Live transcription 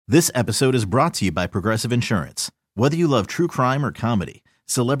This episode is brought to you by Progressive Insurance. Whether you love true crime or comedy,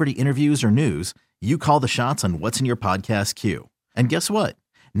 celebrity interviews or news, you call the shots on what's in your podcast queue. And guess what?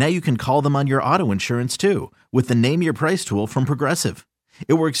 Now you can call them on your auto insurance too with the Name Your Price tool from Progressive.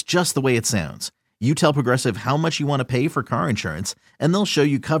 It works just the way it sounds. You tell Progressive how much you want to pay for car insurance, and they'll show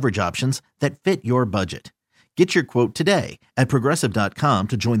you coverage options that fit your budget. Get your quote today at Progressive.com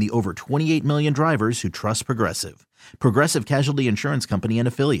to join the over 28 million drivers who trust Progressive. Progressive Casualty Insurance Company and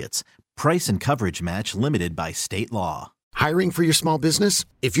Affiliates. Price and coverage match limited by state law. Hiring for your small business?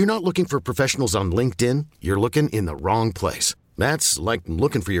 If you're not looking for professionals on LinkedIn, you're looking in the wrong place. That's like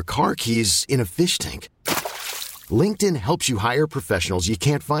looking for your car keys in a fish tank. LinkedIn helps you hire professionals you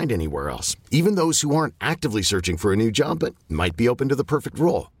can't find anywhere else, even those who aren't actively searching for a new job but might be open to the perfect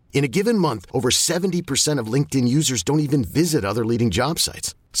role. In a given month, over 70% of LinkedIn users don't even visit other leading job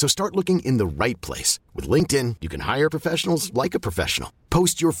sites. So start looking in the right place. With LinkedIn, you can hire professionals like a professional.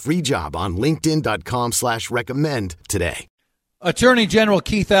 Post your free job on linkedin.com/recommend today. Attorney General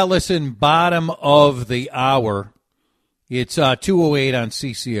Keith Ellison, bottom of the hour. It's 2:08 on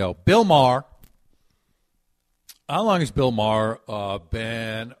CCO. Bill Maher. How long has Bill Maher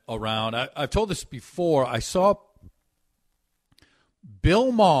been around? I've told this before. I saw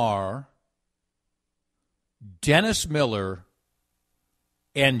Bill Maher, Dennis Miller,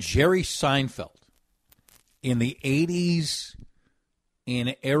 and Jerry Seinfeld in the 80s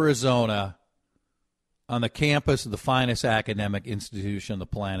in Arizona on the campus of the finest academic institution on the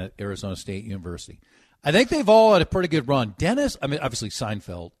planet, Arizona State University. I think they've all had a pretty good run. Dennis, I mean, obviously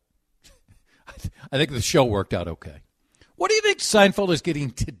Seinfeld. I think the show worked out okay. What do you think Seinfeld is getting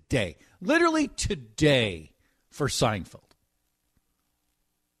today? Literally today for Seinfeld.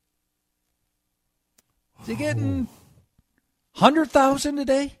 Is he getting 100,000 a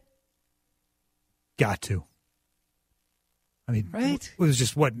day? Got to. I mean, right? It was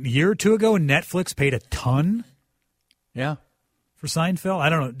just, a year or two ago, Netflix paid a ton? Yeah. For Seinfeld? I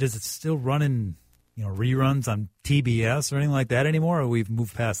don't know. Does it still run in, reruns on TBS or anything like that anymore, or we've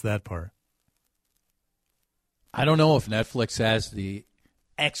moved past that part? I don't know if Netflix has the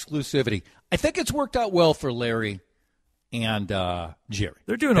exclusivity. I think it's worked out well for Larry and Jerry.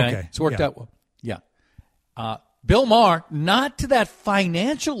 They're doing okay. It's worked out well. Yeah. Bill Maher, not to that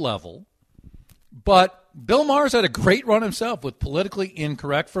financial level, but Bill Maher's had a great run himself with Politically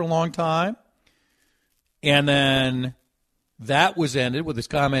Incorrect for a long time. And then that was ended with his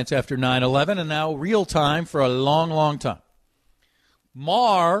comments after 9/11, and now Real Time for a long, long time.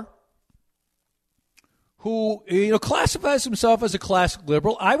 Maher, who classifies himself as a classic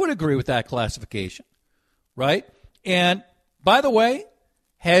liberal, I would agree with that classification, right? And by the way,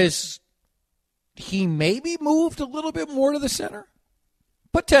 has he maybe moved a little bit more to the center?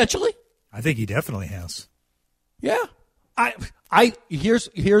 Potentially. I think he definitely has. Yeah. Here's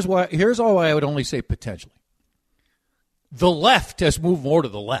all I would only say potentially. The left has moved more to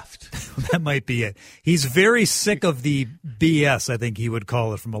the left. That might be it. He's very sick of the BS, I think he would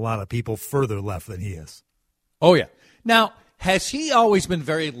call it, from a lot of people further left than he is. Oh, yeah. Now, has he always been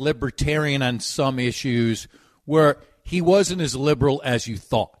very libertarian on some issues where he wasn't as liberal as you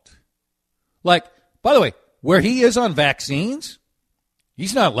thought? Like, by the way, where he is on vaccines,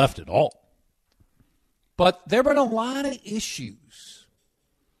 he's not left at all. But there have been a lot of issues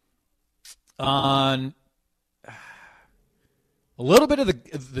on a little bit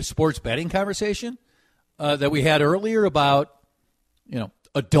of the sports betting conversation that we had earlier about,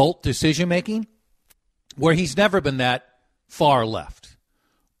 adult decision-making, where he's never been that far left.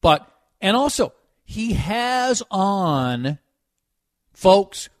 And also, he has on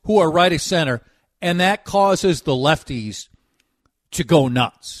folks who are right of center, and that causes the lefties to go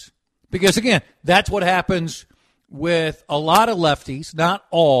nuts. Because, again, that's what happens with a lot of lefties, not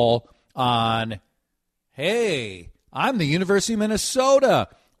all, on, hey, I'm the University of Minnesota.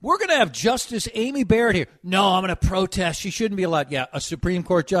 We're going to have Justice Amy Barrett here. No, I'm going to protest. She shouldn't be allowed. Yeah, a Supreme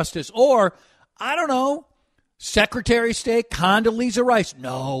Court justice. Or, I don't know, Secretary of State Condoleezza Rice.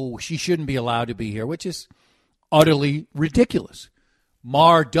 No, she shouldn't be allowed to be here, which is utterly ridiculous.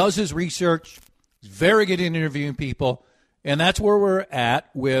 Maher does his research. He's very good at interviewing people. And that's where we're at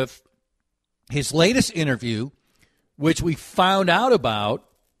with his latest interview, which we found out about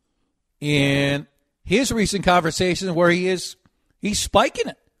in his recent conversation where he's spiking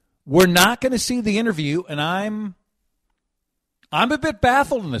it. We're not going to see the interview, and I'm a bit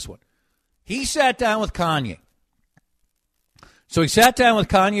baffled in this one. He sat down with Kanye. So he sat down with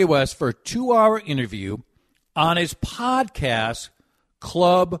Kanye West for a 2-hour interview on his podcast,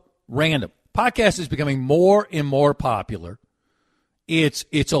 Club Random. Podcast is becoming more and more popular.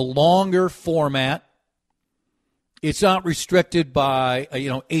 It's a longer format. It's not restricted by,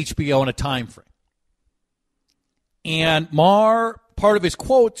 HBO and a time frame. And Maher, part of his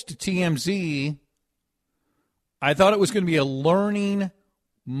quotes to TMZ, I thought it was going to be a learning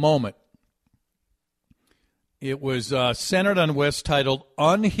moment. It was centered on West, titled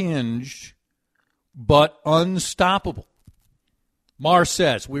Unhinged but Unstoppable. Maher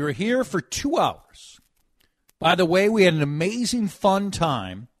says, "We were here for 2 hours. By the way, we had an amazing fun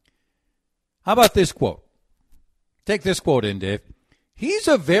time." How about this quote? Take this quote in, Dave. "He's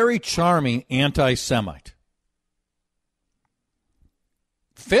a very charming anti-Semite."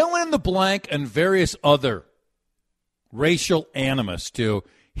 Fill in the blank and various other racial animus to,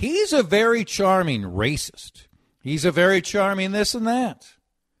 he's a very charming racist. He's a very charming this and that.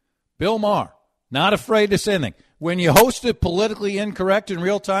 Bill Maher, not afraid to say anything. When you host it politically incorrect in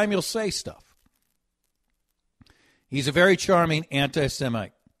real time, you'll say stuff. He's a very charming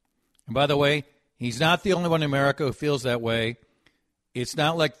anti-Semite. And by the way, he's not the only one in America who feels that way. It's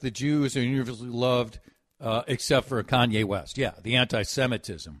not like the Jews are universally loved, except for Kanye West. Yeah, the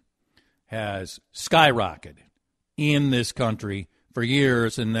anti-Semitism has skyrocketed in this country for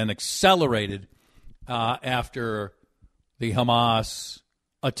years and then accelerated after the Hamas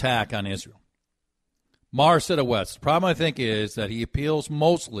attack on Israel. Maher said of West, the problem I think is that he appeals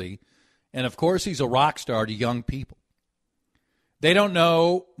mostly, and of course he's a rock star, to young people. They don't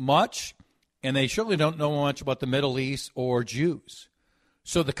know much, and they surely don't know much about the Middle East or Jews.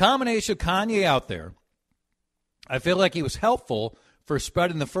 So the combination of Kanye out there, I feel like he was helpful for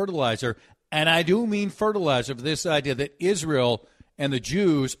spreading the fertilizer, and I do mean fertilizer, for this idea that Israel and the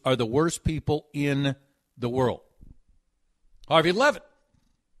Jews are the worst people in the world. Harvey Levin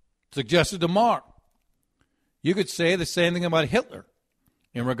suggested to Maher, you could say the same thing about Hitler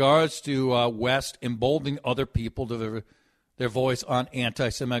in regards to West emboldening other people to their voice on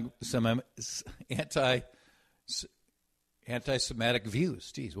anti-Semitic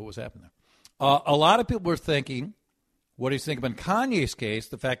views. Geez, what was happening there? A lot of people were thinking what he's thinking. But in Kanye's case,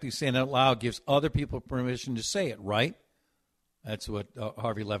 the fact he's saying it out loud gives other people permission to say it, right? That's what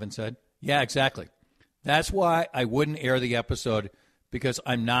Harvey Levin said. Yeah, exactly. That's why I wouldn't air the episode, because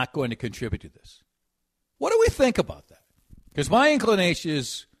I'm not going to contribute to this. What do we think about that? Because my inclination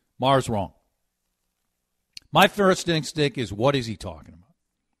is Maher's wrong. My first instinct is, what is he talking about?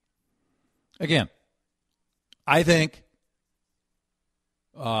 Again, I think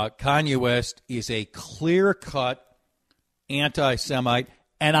Kanye West is a clear-cut anti-Semite,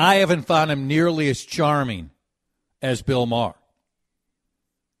 and I haven't found him nearly as charming as Bill Maher.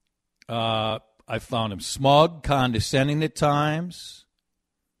 I found him smug, condescending at times,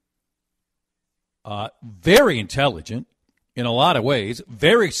 very intelligent in a lot of ways,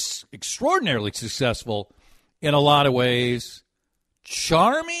 very extraordinarily successful in a lot of ways,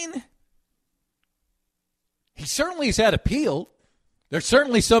 charming. He certainly has had appeal. There's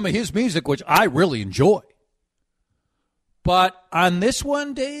certainly some of his music which I really enjoy. But on this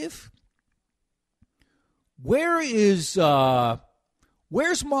one, Dave, where's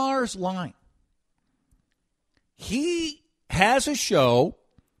Maher's line? He has a show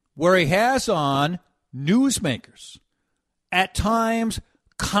where he has on newsmakers, at times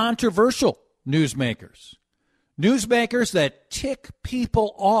controversial newsmakers that tick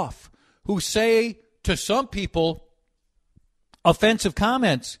people off, who say to some people offensive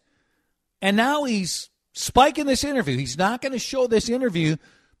comments. And now he's spiking this interview. He's not going to show this interview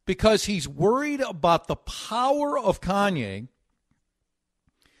because he's worried about the power of Kanye,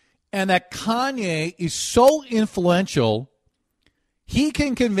 and that Kanye is so influential, he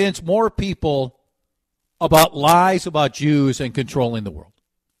can convince more people about lies about Jews and controlling the world.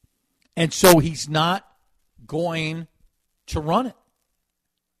 And so he's not going to run it.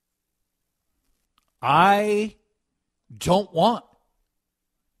 I don't want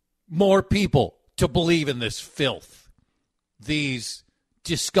more people to believe in this filth, these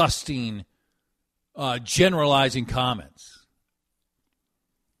disgusting, generalizing comments.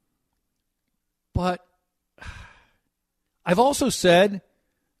 But I've also said,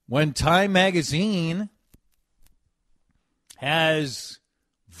 when Time magazine has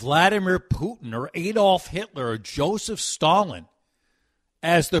Vladimir Putin or Adolf Hitler or Joseph Stalin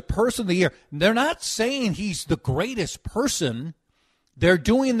as the person of the year, they're not saying he's the greatest person. They're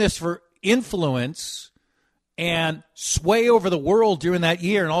doing this for influence and sway over the world during that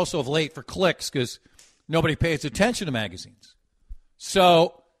year, and also of late for clicks, because nobody pays attention to magazines.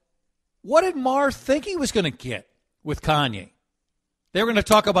 So what did Maher think he was going to get with Kanye? They were going to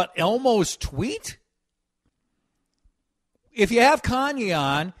talk about Elmo's tweet? If you have Kanye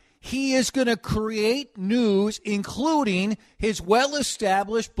on, he is going to create news, including his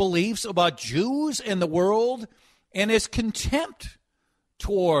well-established beliefs about Jews and the world and his contempt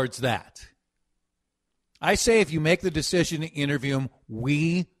towards that. I say if you make the decision to interview him,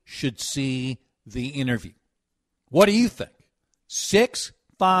 we should see the interview. What do you think?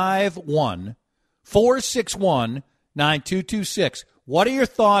 651-461-9226. What are your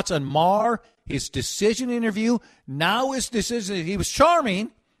thoughts on Maher, his decision interview? Now his decision, he was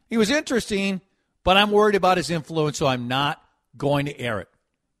charming, he was interesting, but I'm worried about his influence, so I'm not going to air it.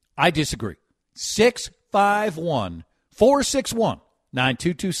 I disagree.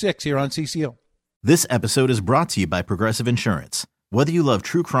 651-461-9226 here on CCO. This episode is brought to you by Progressive Insurance. Whether you love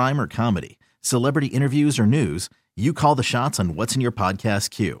true crime or comedy, celebrity interviews or news, you call the shots on what's in your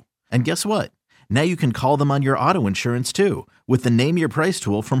podcast queue. And guess what? Now you can call them on your auto insurance too with the Name Your Price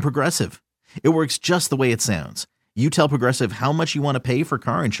tool from Progressive. It works just the way it sounds. You tell Progressive how much you want to pay for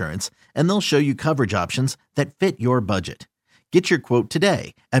car insurance, and they'll show you coverage options that fit your budget. Get your quote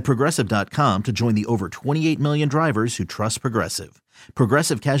today at Progressive.com to join the over 28 million drivers who trust Progressive.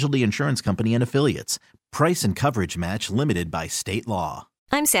 Progressive Casualty Insurance Company and Affiliates. Price and coverage match limited by state law.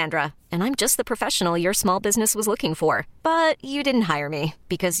 I'm Sandra, and I'm just the professional your small business was looking for. But you didn't hire me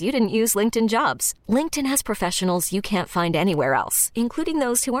because you didn't use LinkedIn Jobs. LinkedIn has professionals you can't find anywhere else, including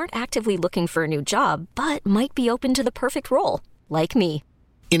those who aren't actively looking for a new job, but might be open to the perfect role, like me.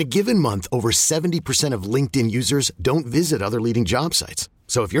 In a given month, over 70% of LinkedIn users don't visit other leading job sites.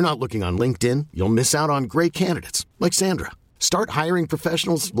 So if you're not looking on LinkedIn, you'll miss out on great candidates like Sandra. Start hiring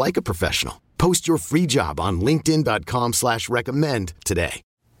professionals like a professional. Post your free job on linkedin.com/recommend today.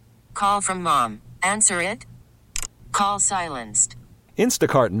 Call from mom. Answer it. Call silenced.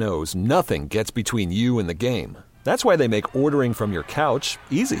 Instacart knows nothing gets between you and the game. That's why they make ordering from your couch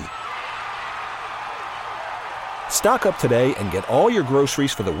easy. Stock up today and get all your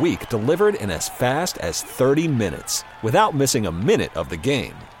groceries for the week delivered in as fast as 30 minutes without missing a minute of the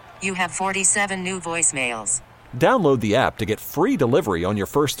game. You have 47 new voicemails. Download the app to get free delivery on your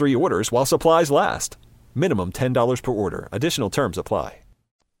first 3 orders while supplies last. Minimum $10 per order. Additional terms apply.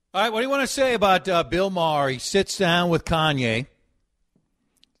 All right, what do you want to say about Bill Maher? He sits down with Kanye.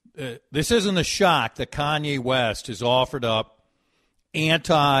 This isn't a shock that Kanye West has offered up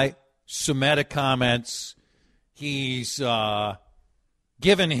anti-Semitic comments. He's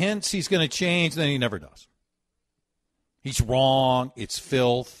given hints he's going to change, then he never does. He's wrong. It's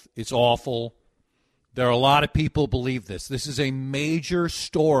filth. It's awful. There are a lot of people who believe this. This is a major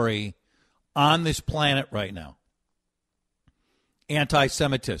story on this planet right now.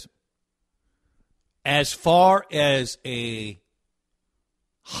 Anti-Semitism. As far as a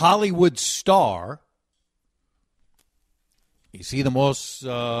Hollywood star, is he the most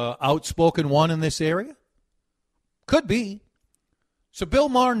outspoken one in this area? Could be. So Bill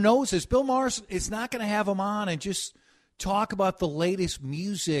Maher knows this. Bill Maher is not going to have him on and just talk about the latest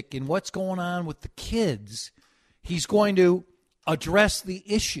music and what's going on with the kids. He's going to address the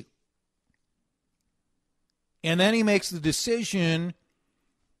issue. And then he makes the decision,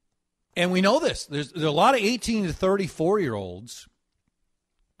 and we know this. There's a lot of 18 to 34-year-olds,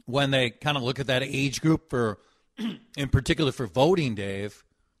 when they kind of look at that age group, for, in particular for voting, Dave,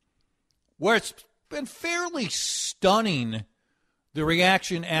 where it's been fairly stunning, the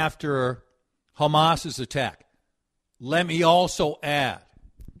reaction after Hamas's attack. Let me also add,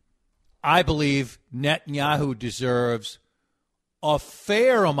 I believe Netanyahu deserves a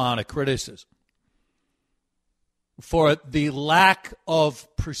fair amount of criticism for the lack of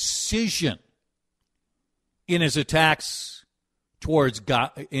precision in his attacks towards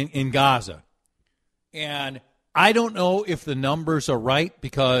in Gaza. And I don't know if the numbers are right,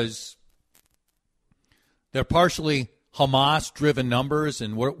 because they're partially Hamas-driven numbers.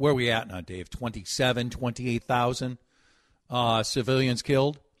 And where are we at now, Dave? 28,000 civilians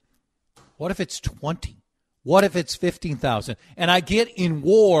killed? What if it's 20? What if it's 15,000? And I get in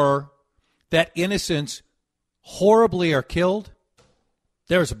war that innocents horribly are killed.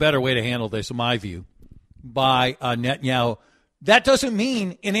 There's a better way to handle this, in my view, by Netanyahu. That doesn't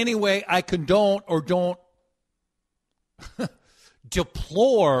mean in any way I condone or don't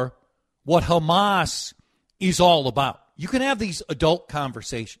deplore what Hamas is all about. You can have these adult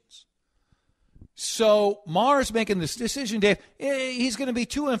conversations. So Maher's making this decision, Dave. He's going to be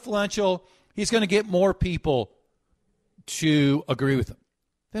too influential. He's going to get more people to agree with him.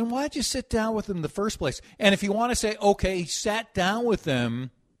 Then why'd you sit down with him in the first place? And if you want to say, okay, he sat down with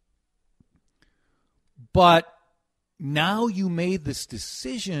them, but now you made this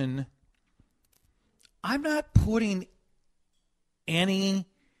decision, I'm not putting any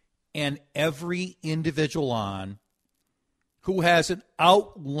and every individual on who has an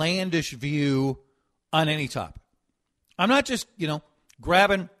outlandish view on any topic. I'm not just,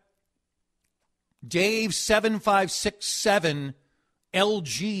 grabbing Dave7567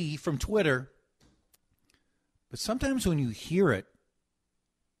 LG from Twitter. But sometimes when you hear it,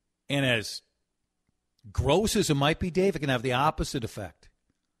 and as gross as it might be, Dave, it can have the opposite effect.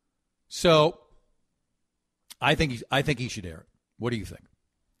 So I think he should air it. What do you think?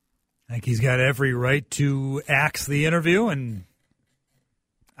 I think he's got every right to axe the interview, and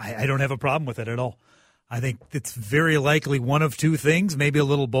I don't have a problem with it at all. I think it's very likely one of two things, maybe a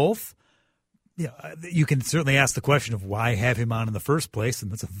little both. Yeah, you can certainly ask the question of why have him on in the first place,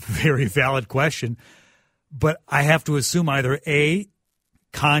 and that's a very valid question. But I have to assume either A,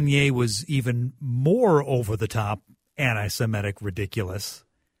 Kanye was even more over-the-top, anti-Semitic, ridiculous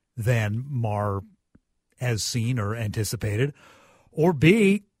than Maher has seen or anticipated, or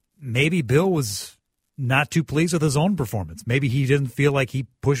B, maybe Bill was not too pleased with his own performance. Maybe he didn't feel like he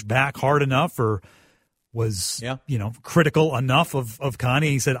pushed back hard enough or was, critical enough of Kanye.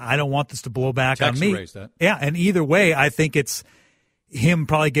 He said, I don't want this to blow back on me. Raised that. Yeah, and either way, I think it's him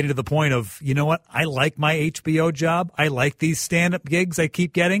probably getting to the point of, you know what, I like my HBO job. I like these stand-up gigs I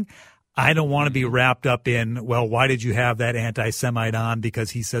keep getting. I don't want to be wrapped up in, well, why did you have that anti-Semite on?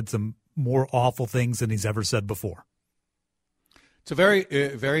 Because he said some more awful things than he's ever said before. It's a very,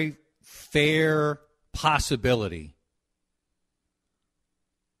 very fair possibility.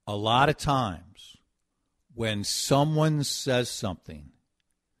 A lot of times when someone says something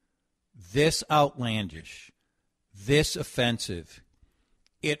this outlandish, this offensive,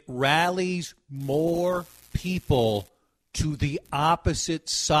 it rallies more people to the opposite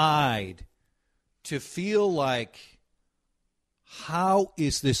side to feel like, how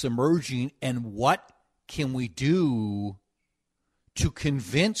is this emerging and what can we do to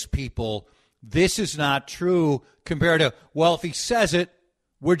convince people this is not true, compared to, well, if he says it,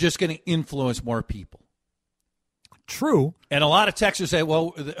 we're just going to influence more people. True. And a lot of texters say,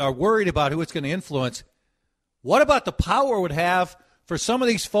 well, are worried about who it's going to influence. What about the power it would have for some of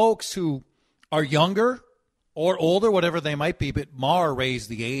these folks who are younger or older, whatever they might be, but Maher raised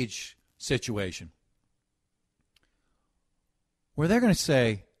the age situation, where they're going to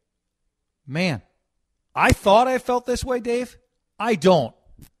say, man, I thought I felt this way, Dave. I don't.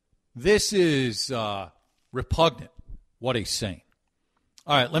 This is repugnant, what he's saying.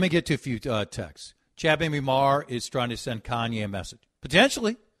 All right, let me get to a few texts. Chad Baby Maher is trying to send Kanye a message.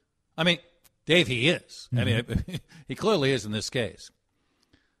 Potentially. I mean, Dave, he is. Mm-hmm. I mean, he clearly is in this case.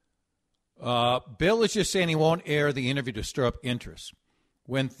 Bill is just saying he won't air the interview to stir up interest.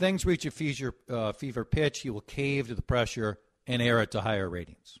 When things reach a fever pitch, he will cave to the pressure and air it to higher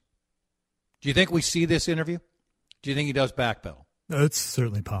ratings. Do you think we see this interview? Do you think he does backpedal? It's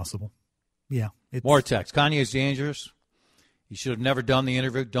certainly possible. Yeah. More text. Kanye is dangerous. He should have never done the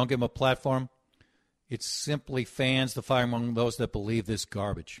interview. Don't give him a platform. It simply fans the fire among those that believe this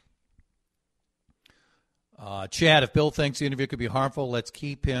garbage. Chad, if Bill thinks the interview could be harmful, let's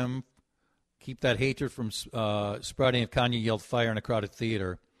keep that hatred from spreading. If Kanye yelled fire in a crowded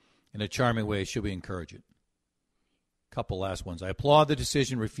theater in a charming way, should we encourage it? Couple last ones. I applaud the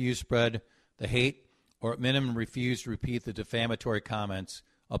decision to refuse to spread the hate, or at minimum refuse to repeat the defamatory comments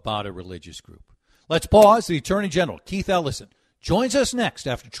about a religious group. Let's pause. The Attorney General, Keith Ellison, joins us next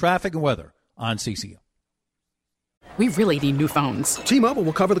after traffic and weather on CCO. We really need new phones. T-Mobile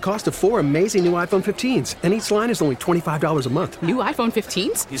will cover the cost of 4 amazing new iPhone 15s, and each line is only $25 a month. New iPhone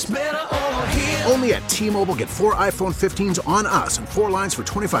 15s? It's better over here. Only at T-Mobile, get 4 iPhone 15s on us and 4 lines for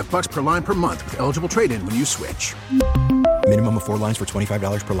 $25 per line per month with eligible trade-in when you switch. Minimum of 4 lines for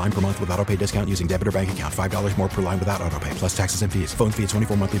 $25 per line per month with autopay discount using debit or bank account. $5 more per line without autopay, plus taxes and fees. Phone fee at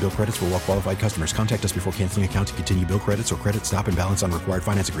 24 monthly bill credits for well-qualified customers. Contact us before canceling account to continue bill credits or credit stop and balance on required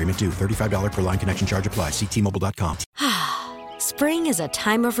finance agreement due. $35 per line connection charge applies. See T-Mobile.com. Spring is a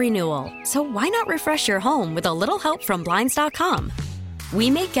time of renewal, so why not refresh your home with a little help from Blinds.com? We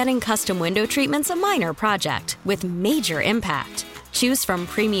make getting custom window treatments a minor project with major impact. Choose from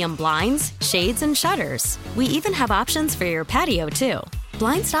premium blinds, shades, and shutters. We even have options for your patio, too.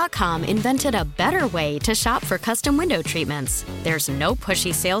 Blinds.com invented a better way to shop for custom window treatments. There's no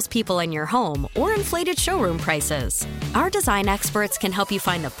pushy salespeople in your home or inflated showroom prices. Our design experts can help you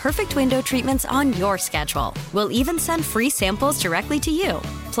find the perfect window treatments on your schedule. We'll even send free samples directly to you.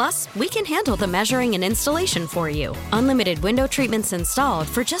 Plus, we can handle the measuring and installation for you. Unlimited window treatments installed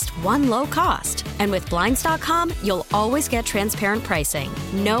for just one low cost. And with Blinds.com, you'll always get transparent pricing.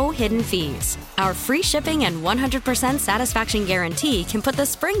 No hidden fees. Our free shipping and 100% satisfaction guarantee can put the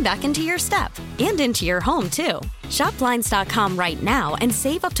spring back into your step and into your home, too. Shop Blinds.com right now and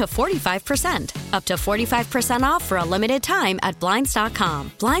save up to 45%. Up to 45% off for a limited time at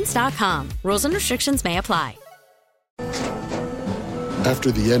Blinds.com. Blinds.com. Rules and restrictions may apply.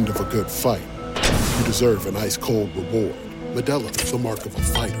 After the end of a good fight, deserve an ice-cold reward. Modelo is the mark of a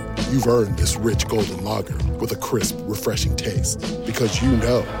fighter. You've earned this rich golden lager with a crisp, refreshing taste. Because you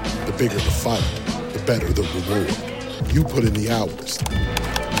know, the bigger the fight, the better the reward. You put in the hours,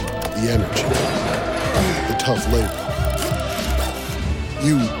 the energy, the tough labor.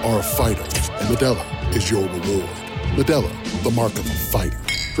 You are a fighter, and Modelo is your reward. Modelo, the mark of a fighter.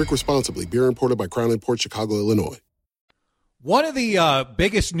 Drink responsibly. Beer imported by Crown Imports, Chicago, Illinois. One of the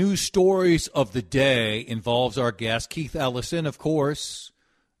biggest news stories of the day involves our guest, Keith Ellison, of course,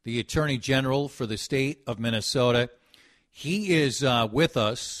 the Attorney General for the state of Minnesota. He is with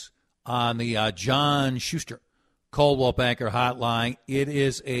us on the John Schuster Coldwell Banker Hotline. It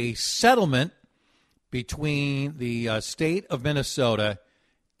is a settlement between the state of Minnesota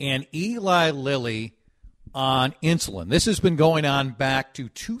and Eli Lilly on insulin. This has been going on back to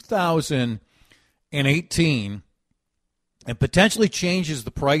 2018. And potentially changes the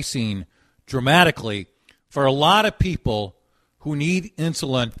pricing dramatically for a lot of people who need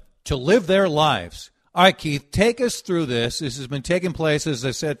insulin to live their lives. All right, Keith, take us through this. This has been taking place, as I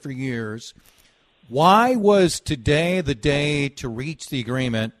said, for years. Why was today the day to reach the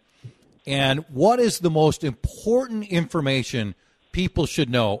agreement? And what is the most important information people should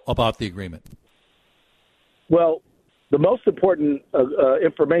know about the agreement? Well, the most important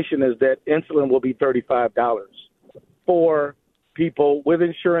information is that insulin will be $35. For people with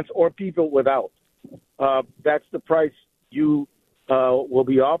insurance or people without. That's the price you will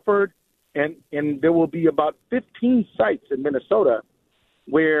be offered. And there will be about 15 sites in Minnesota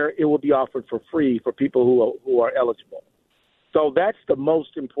where it will be offered for free for people who are eligible. So that's the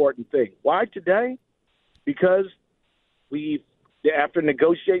most important thing. Why today? Because after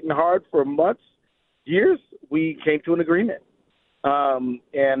negotiating hard for months, years, we came to an agreement.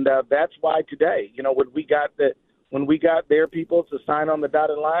 And that's why today, when we got their people to sign on the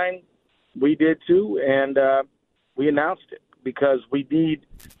dotted line, we did too, and we announced it because we need,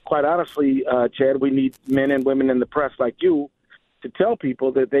 quite honestly, Chad, we need men and women in the press like you to tell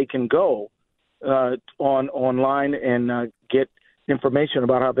people that they can go online and get information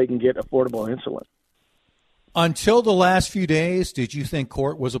about how they can get affordable insulin. Until the last few days, did you think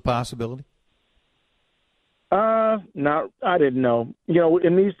court was a possibility? No, I didn't know.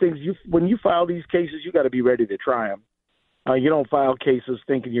 In these things, when you file these cases, you got to be ready to try them. You don't file cases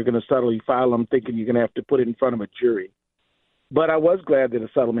thinking you're going to settle. You file them thinking you're going to have to put it in front of a jury. But I was glad that a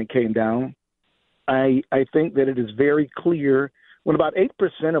settlement came down. I think that it is very clear when about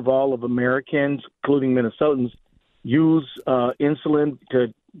 8% of all of Americans, including Minnesotans, use insulin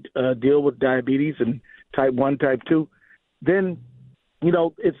to deal with diabetes and type 1, type 2, then,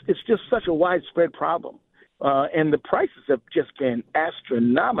 it's just such a widespread problem. And the prices have just been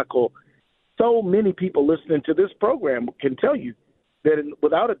astronomical. So many people listening to this program can tell you that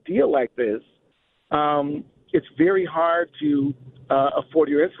without a deal like this, it's very hard to afford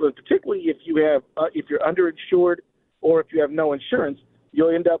your insulin, particularly if you're underinsured or if you have no insurance.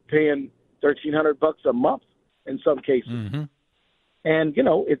 You'll end up paying $1,300 a month in some cases. Mm-hmm. And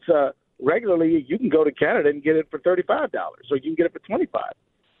it's regularly you can go to Canada and get it for $35, or you can get it for $25.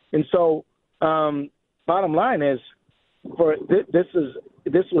 And so. Bottom line is, this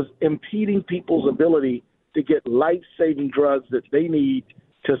was impeding people's ability to get life-saving drugs that they need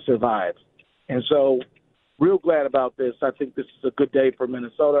to survive. And so, real glad about this. I think this is a good day for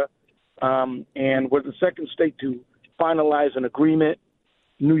Minnesota. And we're the second state to finalize an agreement.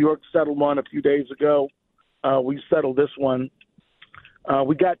 New York settled one a few days ago. We settled this one.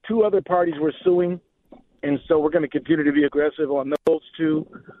 We got two other parties we're suing, and so we're going to continue to be aggressive on those two,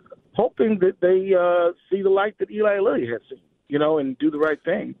 hoping that they see the light that Eli Lilly has seen, and do the right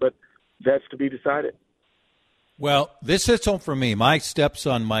thing. But that's to be decided. Well, this hits home for me. My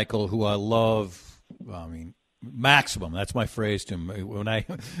stepson, Michael, who I love, maximum. That's my phrase to him. When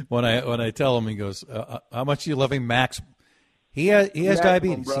I tell him, he goes, how much do you love him? Maximum. He has maximum,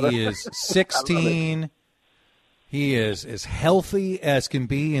 diabetes. Brother. He is 16. He is as healthy as can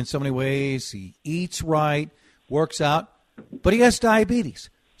be in so many ways. He eats right, works out, but he has diabetes.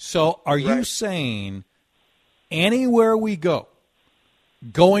 So are you saying anywhere we go,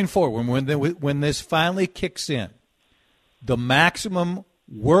 going forward, when this finally kicks in, the maximum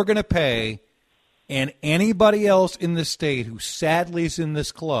we're going to pay and anybody else in the state who sadly is in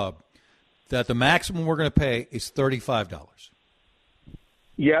this club, that the maximum we're going to pay is $35?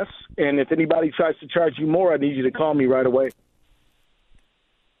 Yes, and if anybody tries to charge you more, I need you to call me right away.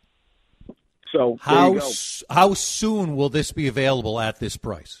 So how soon will this be available at this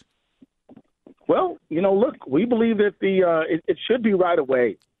price? Well, look, we believe that it should be right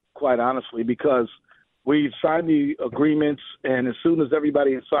away, quite honestly, because we signed the agreements, and as soon as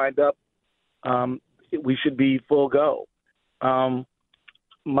everybody has signed up, we should be full go.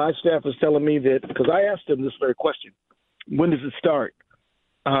 My staff is telling me that, because I asked them this very question, when does it start?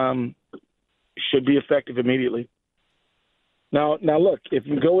 Should be effective immediately. Now look, if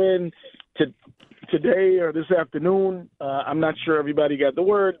you go in to today or this afternoon, I'm not sure everybody got the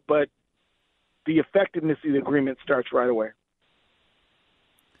word, but the effectiveness of the agreement starts right away.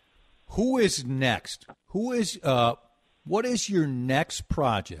 Who is next? What is your next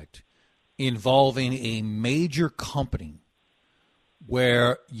project involving a major company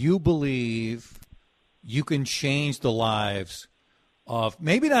where you believe you can change the lives of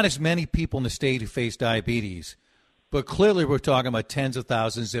maybe not as many people in the state who face diabetes, but clearly we're talking about tens of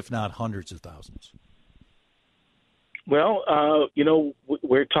thousands, if not hundreds of thousands? Well,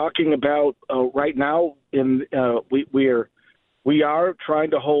 we're talking about right now. We are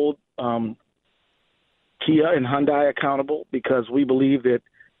trying to hold Kia and Hyundai accountable because we believe that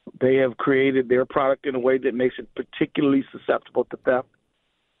they have created their product in a way that makes it particularly susceptible to theft.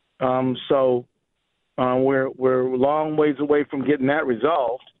 We're a long ways away from getting that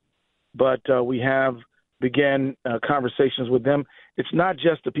resolved, but we have began conversations with them. It's not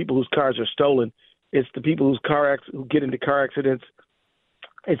just the people whose cars are stolen. It's the people who get into car accidents.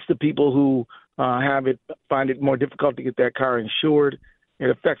 It's the people who find it more difficult to get that car insured. It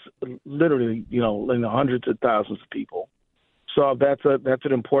affects literally, hundreds of thousands of people. So that's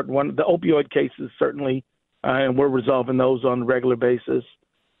an important one. The opioid cases certainly, and we're resolving those on a regular basis.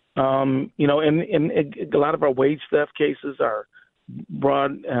 And a lot of our wage theft cases are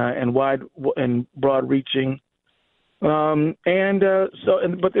broad and wide and broad-reaching. But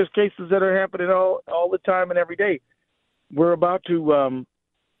there's cases that are happening all the time and every day. We're about to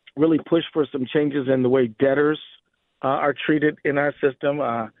really push for some changes in the way debtors are treated in our system.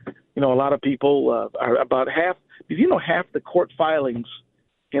 A lot of people are about half. Did you know half the court filings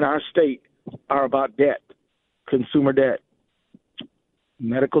in our state are about debt, consumer debt,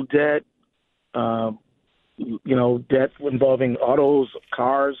 medical debt, debt involving autos,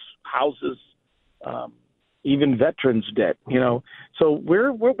 cars, houses, even veterans debt, So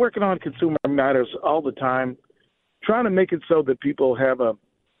we're working on consumer matters all the time, trying to make it so that people have a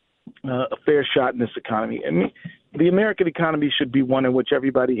fair shot in this economy. I mean, the American economy should be one in which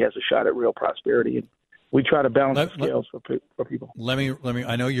everybody has a shot at real prosperity, and we try to balance the scales for people. Let me.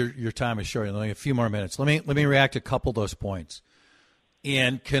 I know your time is short. Let me a few more minutes. Let me react to a couple of those points.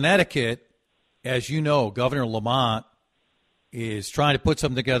 In Connecticut, as you know, Governor Lamont is trying to put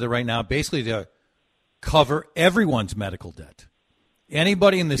something together right now, basically to cover everyone's medical debt.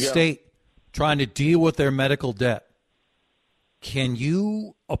 Anybody in the state trying to deal with their medical debt. Can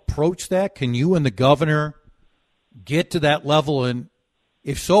you approach that? Can you and the governor get to that level? And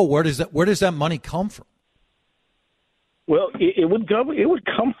if so, where does that money come from? Well, it would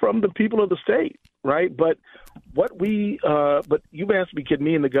come from the people of the state, right? But but you've asked me, can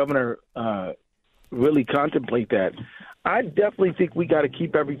me and the governor really contemplate that? I definitely think we got to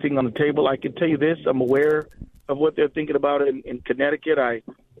keep everything on the table. I can tell you this: I'm aware of what they're thinking about in Connecticut. I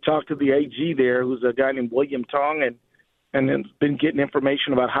talked to the AG there, who's a guy named William Tong, and then been getting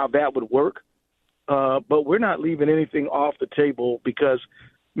information about how that would work. But we're not leaving anything off the table because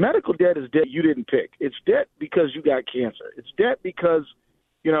medical debt is debt you didn't pick. It's debt because you got cancer. It's debt because,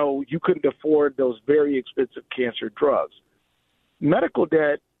 you couldn't afford those very expensive cancer drugs. Medical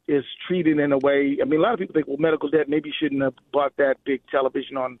debt is treated in a way, a lot of people think, well, medical debt, maybe you shouldn't have bought that big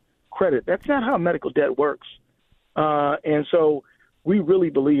television on credit. That's not how medical debt works. And so we really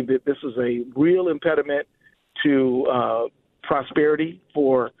believe that this is a real impediment to prosperity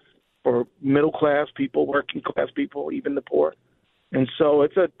for middle-class people, working-class people, even the poor. And so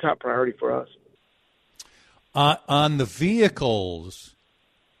it's a top priority for us. On the vehicles,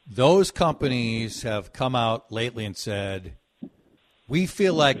 those companies have come out lately and said, we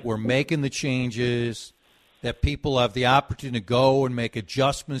feel like we're making the changes, that people have the opportunity to go and make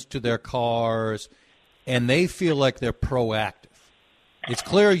adjustments to their cars, and they feel like they're proactive. It's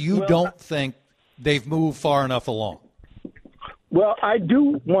clear you don't think they've moved far enough along. Well, I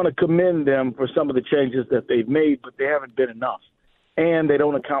do want to commend them for some of the changes that they've made, but they haven't been enough, and they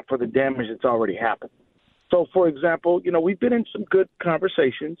don't account for the damage that's already happened. So, for example, we've been in some good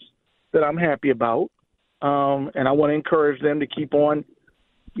conversations that I'm happy about, and I want to encourage them to keep on,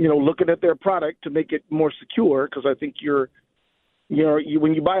 looking at their product to make it more secure, because I think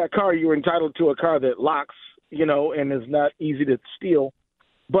when you buy a car, you're entitled to a car that locks, and is not easy to steal.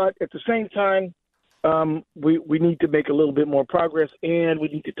 But at the same time, we need to make a little bit more progress, and we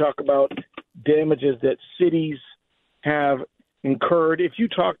need to talk about damages that cities have incurred. If you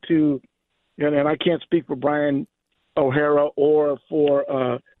talk to, and I can't speak for Brian O'Hara or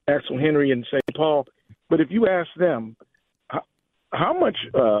for Axel Henry in St. Paul, But if you ask them, how much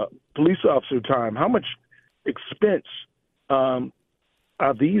police officer time, how much expense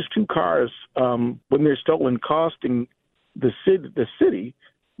are these two cars when they're stolen costing the city,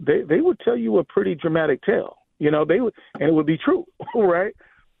 they would tell you a pretty dramatic tale. They would, and it would be true, right?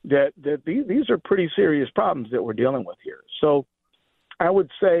 That these are pretty serious problems that we're dealing with here. So I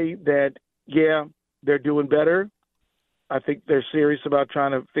would say that, yeah, they're doing better. I think they're serious about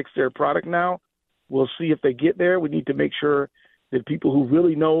trying to fix their product now. We'll see if they get there. We need to make sure that people who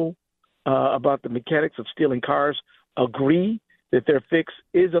really know about the mechanics of stealing cars agree that their fix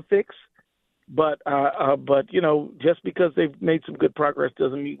is a fix. But just because they've made some good progress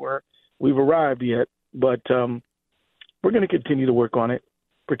doesn't mean we've arrived yet. But we're going to continue to work on it,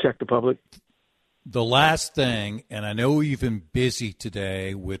 protect the public. The last thing, and I know you've been busy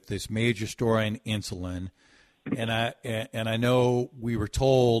today with this major story on insulin, and I know we were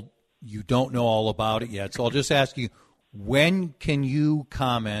told you don't know all about it yet. So I'll just ask you, when can you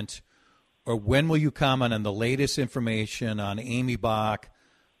comment, or when will you comment on the latest information on Amy Bach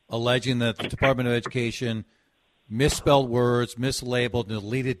alleging that the Department of Education misspelled words, mislabeled, and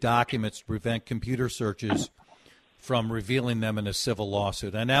deleted documents to prevent computer searches from revealing them in a civil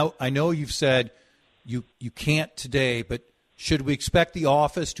lawsuit? I know you've said you can't today, but should we expect the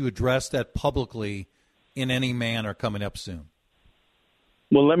office to address that publicly in any manner coming up soon?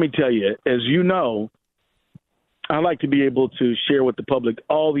 Well, let me tell you, as you know, I like to be able to share with the public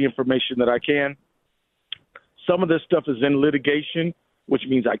all the information that I can. Some of this stuff is in litigation, which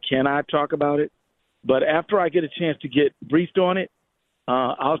means I cannot talk about it. But after I get a chance to get briefed on it,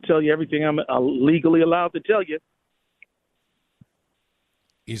 I'll tell you everything I'm legally allowed to tell you.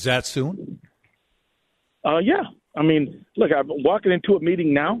 Is that soon? Yeah. I mean, look, I'm walking into a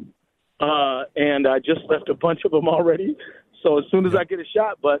meeting now, and I just left a bunch of them already. So as soon as I get a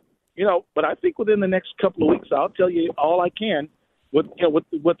shot, but I think within the next couple of weeks, I'll tell you all I can. What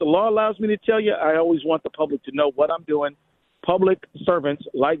the law allows me to tell you, I always want the public to know what I'm doing. Public servants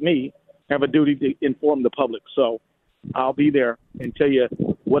like me have a duty to inform the public. So I'll be there and tell you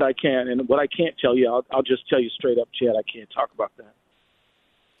what I can, and what I can't tell you, I'll just tell you straight up, Chad, I can't talk about that.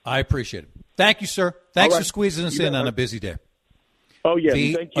 I appreciate it. Thank you, sir. Thanks for squeezing us in on a busy day. Oh, yeah.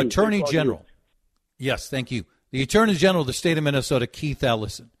 The thank you. Attorney General. Yes, thank you. The Attorney General of the state of Minnesota, Keith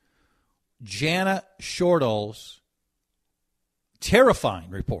Ellison. Jana Shortall's terrifying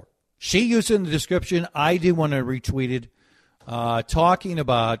report. She used it in the description. I did want to retweet it, talking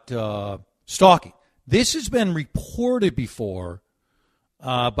about stalking. This has been reported before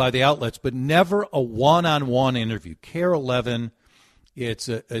by the outlets, but never a one-on-one interview. KARE 11. It's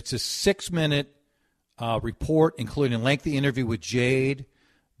a 6-minute report, including a lengthy interview with Jade,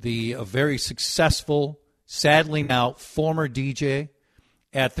 a very successful, sadly now former DJ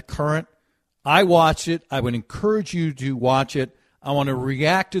at The Current. I watched it. I would encourage you to watch it. I want to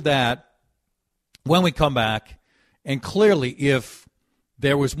react to that when we come back. And clearly, if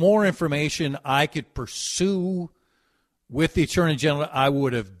there was more information I could pursue with the Attorney General, I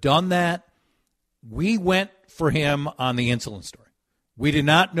would have done that. We went for him on the insulin story. We did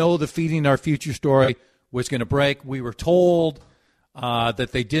not know the Feeding Our Future story was going to break. We were told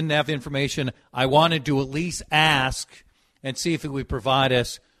that they didn't have information. I wanted to at least ask and see if it would provide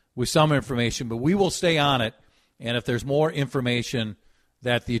us with some information, but we will stay on it. And if there's more information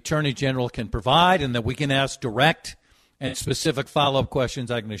that the Attorney General can provide and that we can ask direct and specific follow-up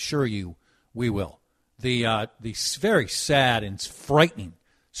questions, I can assure you we will. The very sad and frightening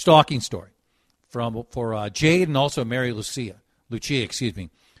stalking story for Jade and also Mary Lucia,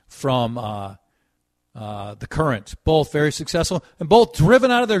 from The Current. Both very successful and both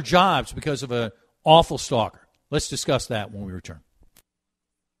driven out of their jobs because of an awful stalker. Let's discuss that when we return.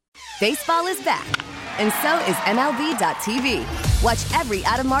 Baseball is back, and so is MLB.tv. Watch every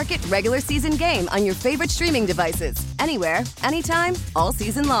out-of-market regular season game on your favorite streaming devices, anywhere, anytime, all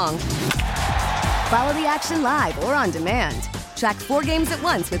season long. Follow the action live or on demand. Track 4 games at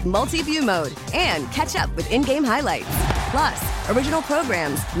once with multi-view mode and catch up with in-game highlights. Plus, original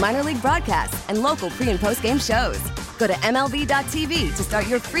programs, minor league broadcasts, and local pre- and post-game shows. Go to MLB.tv to start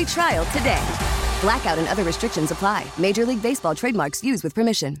your free trial today. Blackout and other restrictions apply. Major League Baseball trademarks used with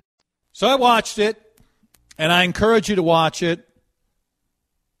permission. So I watched it, and I encourage you to watch it.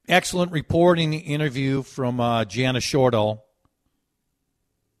 Excellent reporting interview from Jana Shortall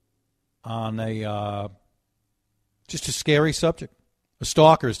on just a scary subject. A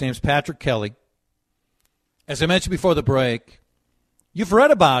stalker. His name's Patrick Kelly. As I mentioned before the break, you've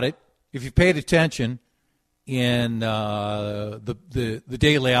read about it if you've paid attention in the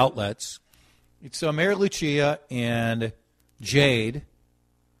daily outlets. It's Mary Lucia and Jade,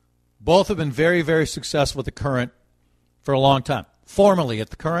 Both have been very, very successful at the Current for a long time. Formerly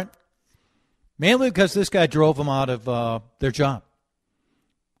at the Current, mainly because this guy drove them out of their job.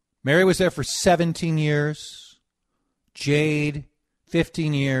 Mary was there for 17 years. Jade,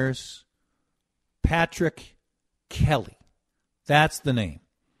 15 years. Patrick Kelly. That's the name.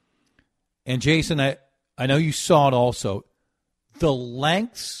 And Jason, I know you saw it also. The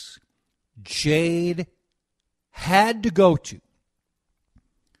lengths Jade had to go to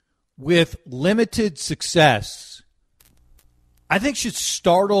with limited success, I think should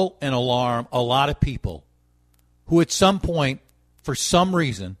startle and alarm a lot of people who at some point, for some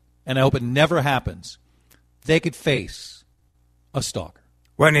reason, and I hope it never happens, they could face a stalker.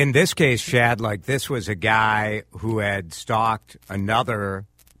 Well, in this case, Chad, like this was a guy who had stalked another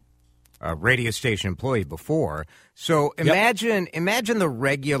radio station employee before. So imagine the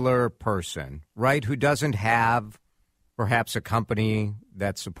regular person, right, who doesn't have perhaps a company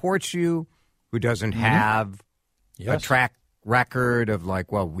that supports you, who doesn't have a track record of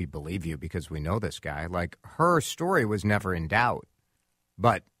like, well, we believe you because we know this guy. Like her story was never in doubt,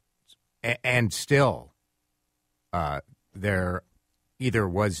 and still there either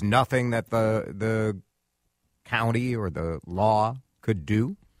was nothing that the county or the law could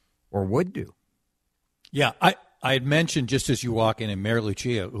do or would do. Yeah, I had mentioned just as you walk in, and Mary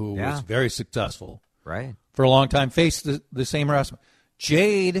Lucia, who was very successful for a long time, faced the same harassment.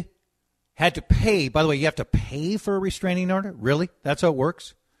 Jade had to pay. By the way, you have to pay for a restraining order? Really? That's how it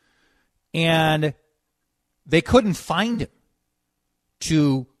works? And they couldn't find him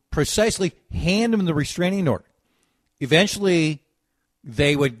to precisely hand him the restraining order. Eventually,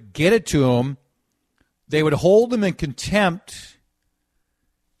 they would get it to him. They would hold him in contempt.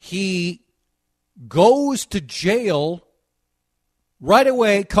 He goes to jail right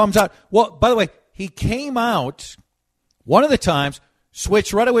away, comes out. Well, by the way, he came out one of the times,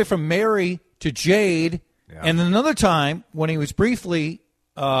 switched right away from Mary to Jade, and then another time when he was briefly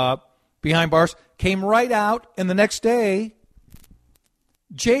behind bars, came right out, and the next day,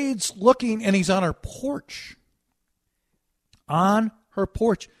 Jade's looking, and he's on her porch. On her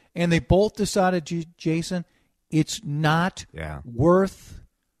porch. And they both decided, Jason, it's not worth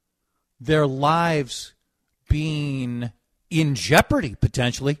their lives being in jeopardy,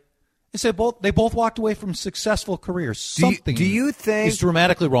 potentially. They both walked away from successful careers. Something do you think is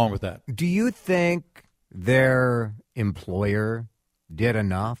dramatically wrong with that. Do you think their employer did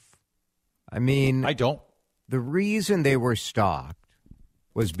enough? I mean, I don't. The reason they were stalked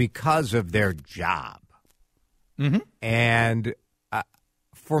was because of their job. Mm-hmm. And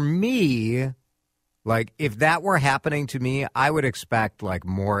for me, like, if that were happening to me, I would expect, like,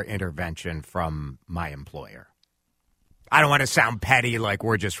 more intervention from my employer. I don't want to sound petty, like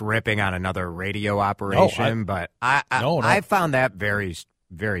we're just ripping on another radio operation, but I found that very,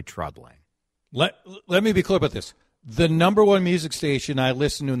 very troubling. Let me be clear about this. The number one music station I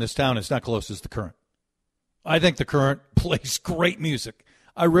listen to in this town is not close as the Current. I think the Current plays great music.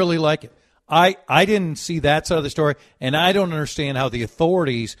 I really like it. I didn't see that side of the story, and I don't understand how the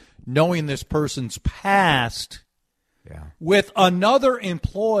authorities, knowing this person's past with another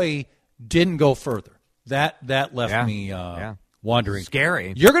employee, didn't go further. That left me wondering.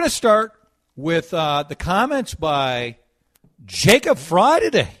 Scary. You're going to start with the comments by Jacob Fry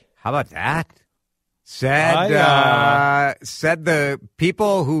today. How about that? Said the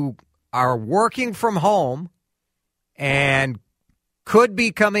people who are working from home and could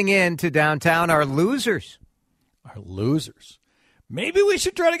be coming into downtown are losers. Are losers. Maybe we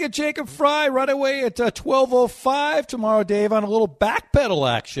should try to get Jacob Fry right away at 12:05 tomorrow, Dave, on a little backpedal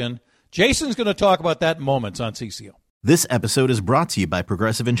action. Jason's going to talk about that in moments on CCO. This episode is brought to you by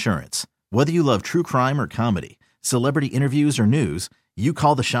Progressive Insurance. Whether you love true crime or comedy, celebrity interviews or news, you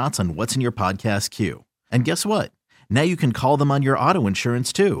call the shots on what's in your podcast queue. And guess what? Now you can call them on your auto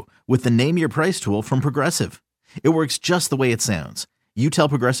insurance too with the Name Your Price tool from Progressive. It works just the way it sounds. You tell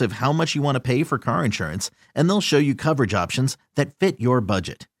Progressive how much you want to pay for car insurance, and they'll show you coverage options that fit your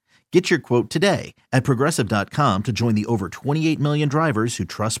budget. Get your quote today at Progressive.com to join the over 28 million drivers who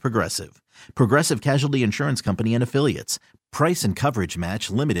trust Progressive. Progressive Casualty Insurance Company and Affiliates. Price and coverage match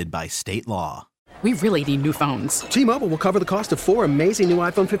limited by state law. We really need new phones. T-Mobile will cover the cost of 4 amazing new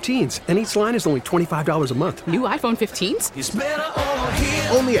iPhone 15s, and each line is only $25 a month. New iPhone 15s? It's better over here.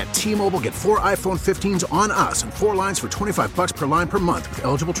 Only at T-Mobile, get 4 iPhone 15s on us and 4 lines for $25 per line per month with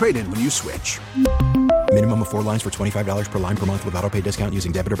eligible trade-in when you switch. Minimum of 4 lines for $25 per line per month with autopay discount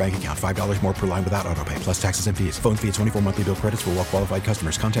using debit or bank account. $5 more per line without autopay, plus taxes and fees. Phone fee at 24 monthly bill credits for well-qualified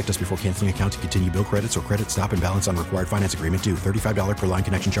customers. Contact us before canceling account to continue bill credits or credit stop and balance on required finance agreement due. $35 per line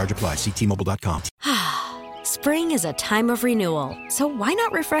connection charge applies. See T-Mobile.com. Spring is a time of renewal, so why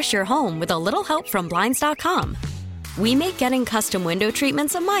not refresh your home with a little help from Blinds.com? We make getting custom window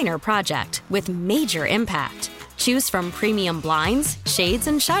treatments a minor project with major impact. Choose from premium blinds, shades,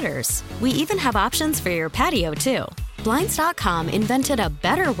 and shutters. We even have options for your patio, too. Blinds.com invented a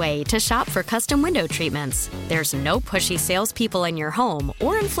better way to shop for custom window treatments. There's no pushy salespeople in your home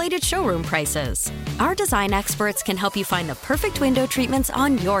or inflated showroom prices. Our design experts can help you find the perfect window treatments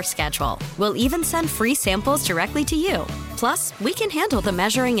on your schedule. We'll even send free samples directly to you. Plus, we can handle the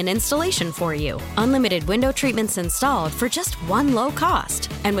measuring and installation for you. Unlimited window treatments installed for just one low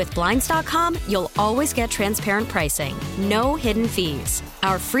cost. And with Blinds.com, you'll always get transparent pricing. No hidden fees.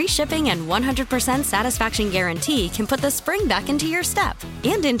 Our free shipping and 100% satisfaction guarantee can put the spring back into your step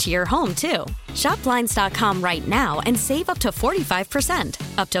and into your home, too. Shop Blinds.com right now and save up to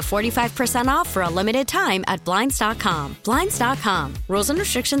 45%. Up to 45% off for a limited time at Blinds.com. Blinds.com. Rules and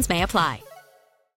restrictions may apply.